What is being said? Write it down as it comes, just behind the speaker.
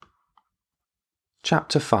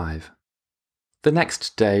Chapter 5. The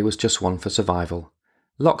next day was just one for survival.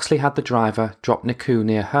 Locksley had the driver drop Niku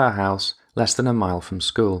near her house, less than a mile from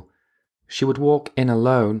school. She would walk in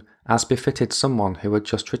alone, as befitted someone who had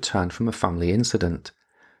just returned from a family incident.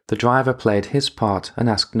 The driver played his part and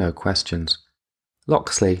asked no questions.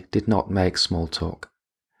 Locksley did not make small talk.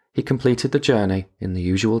 He completed the journey in the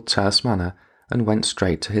usual terse manner and went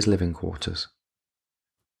straight to his living quarters.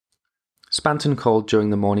 Spanton called during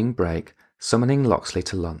the morning break, summoning Locksley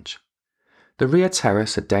to lunch. The rear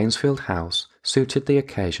terrace at Danesfield House suited the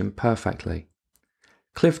occasion perfectly.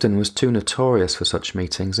 Clifton was too notorious for such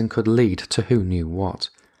meetings and could lead to who knew what.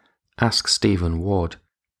 Ask Stephen Ward.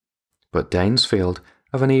 But Danesfield,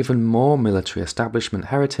 of an even more military establishment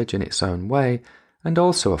heritage in its own way, and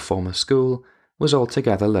also a former school, was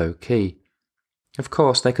altogether low-key. Of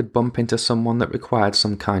course they could bump into someone that required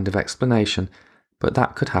some kind of explanation, but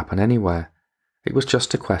that could happen anywhere. It was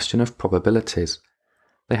just a question of probabilities.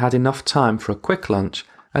 They had enough time for a quick lunch,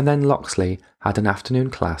 and then Locksley had an afternoon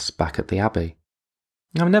class back at the Abbey.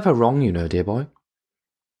 "I'm never wrong, you know, dear boy."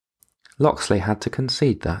 Locksley had to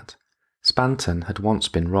concede that. Spanton had once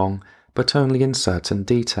been wrong, but only in certain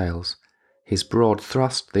details. His broad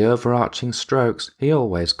thrust, the overarching strokes, he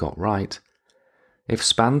always got right. If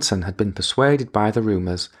Spanton had been persuaded by the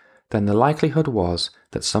rumours, then the likelihood was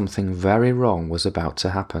that something very wrong was about to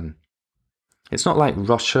happen. "It's not like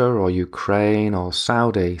Russia or Ukraine or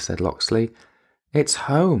Saudi," said Locksley. "It's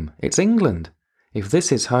home. It's England. If this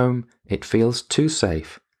is home, it feels too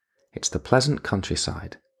safe. It's the pleasant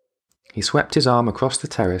countryside." He swept his arm across the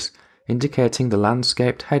terrace, indicating the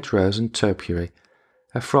landscaped hedgerows and topiary.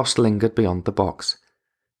 A frost lingered beyond the box.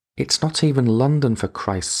 "It's not even London, for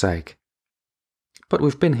Christ's sake." "But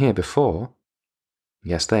we've been here before."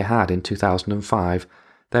 Yes, they had in 2005.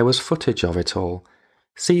 There was footage of it all.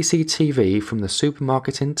 CCTV from the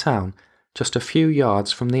supermarket in town, just a few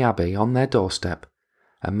yards from the Abbey on their doorstep.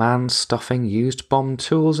 A man stuffing used bomb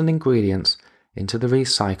tools and ingredients into the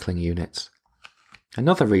recycling units.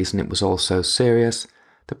 Another reason it was all so serious,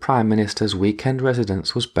 the Prime Minister's weekend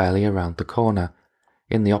residence was barely around the corner.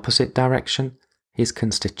 In the opposite direction, his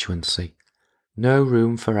constituency. No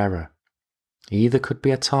room for error. Either could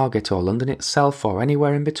be a target or London itself or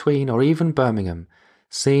anywhere in between or even Birmingham,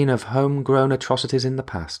 scene of home-grown atrocities in the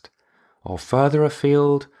past, or further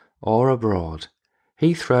afield or abroad.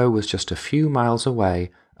 Heathrow was just a few miles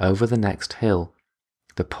away over the next hill.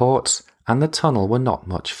 The ports and the tunnel were not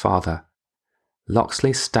much farther.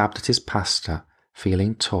 Locksley stabbed at his pasta,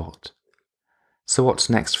 feeling taut. "So what's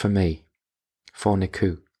next for me?" "For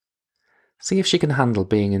Niku. See if she can handle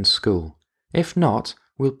being in school. If not,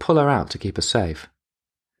 we'll pull her out to keep her safe."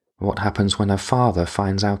 "What happens when her father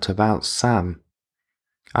finds out about Sam?"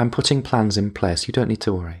 "I'm putting plans in place, you don't need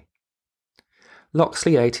to worry."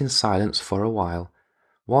 Locksley ate in silence for a while.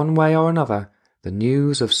 One way or another, the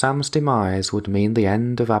news of Sam's demise would mean the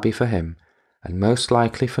end of Abbey for him, and most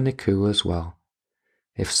likely for Niku as well.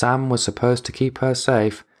 If Sam was supposed to keep her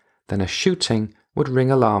safe, then a shooting would ring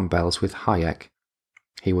alarm bells with Hayek.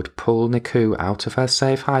 He would pull Niku out of her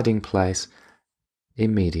safe hiding place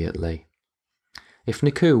immediately. If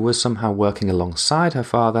Niku was somehow working alongside her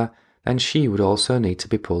father, then she would also need to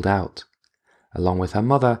be pulled out. Along with her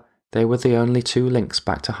mother, they were the only two links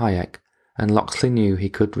back to Hayek, and Locksley knew he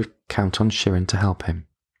could count on Shirin to help him.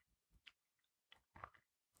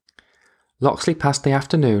 Locksley passed the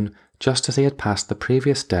afternoon just as he had passed the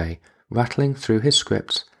previous day, rattling through his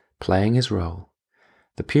scripts, playing his role.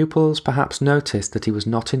 The pupils perhaps noticed that he was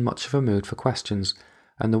not in much of a mood for questions,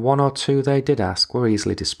 and the one or two they did ask were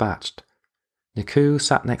easily dispatched. Niku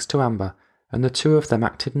sat next to Amber, and the two of them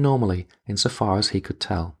acted normally insofar as he could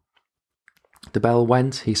tell. The bell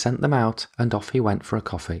went, he sent them out, and off he went for a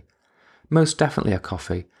coffee. Most definitely a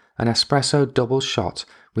coffee, an espresso double shot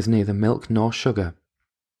with neither milk nor sugar.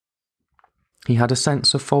 He had a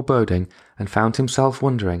sense of foreboding and found himself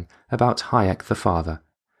wondering about Hayek the father.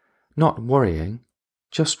 Not worrying,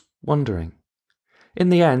 just wondering. In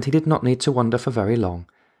the end, he did not need to wonder for very long.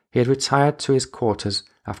 He had retired to his quarters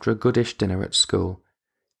after a goodish dinner at school.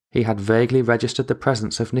 He had vaguely registered the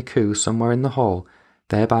presence of Niku somewhere in the hall,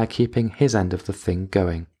 thereby keeping his end of the thing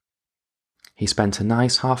going. He spent a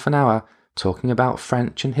nice half an hour talking about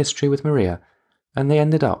French and history with Maria, and they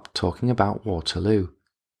ended up talking about Waterloo.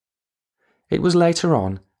 It was later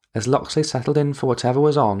on, as Locksley settled in for whatever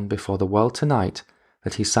was on before the World Tonight,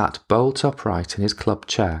 that he sat bolt upright in his club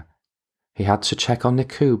chair. He had to check on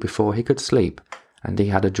Niku before he could sleep, and he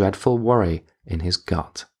had a dreadful worry in his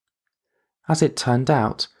gut. As it turned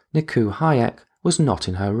out, Niku Hayek was not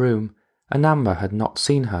in her room, and Amber had not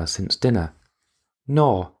seen her since dinner,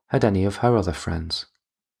 nor had any of her other friends.